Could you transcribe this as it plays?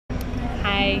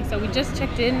today. So we just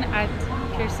checked in at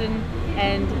Pearson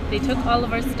and they took all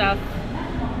of our stuff,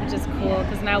 which is cool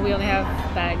because now we only have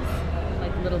bags,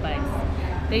 like little bags.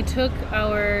 They took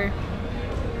our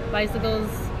bicycles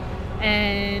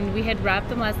and we had wrapped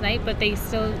them last night, but they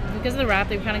still, because of the wrap,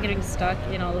 they were kind of getting stuck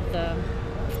in all of the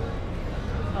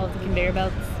conveyor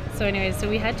belts. So anyways, so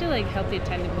we had to like help the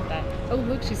attendant with that. Oh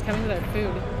look, she's coming with our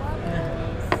food.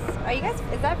 Are you guys,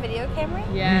 is that video camera?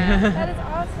 Yeah. That is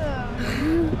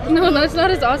awesome. No, that's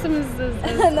not as awesome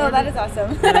as no, that is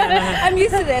awesome. I'm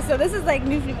used to this, so this is like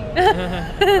new for me.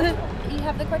 You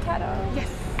have the cortado? Yes.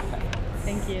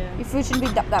 Thank you. Your food shouldn't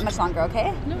be that much longer,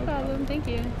 okay? No problem, thank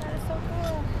you. That is so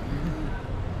cool.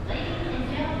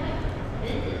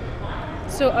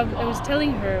 So I was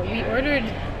telling her we ordered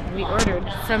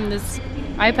from this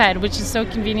iPad, which is so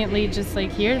conveniently just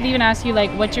like here. They even ask you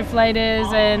like what your flight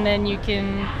is, and then you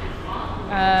can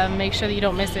make sure that you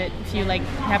don't miss it. If you like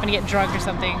happen to get drunk or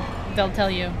something, they'll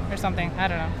tell you or something. I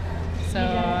don't know. So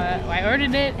I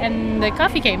ordered it, and the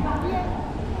coffee came.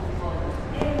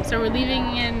 So we're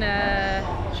leaving in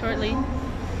shortly,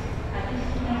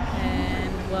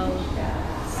 and we'll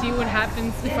see what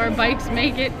happens if our bikes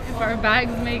make it, if our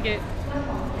bags make it.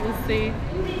 We'll see.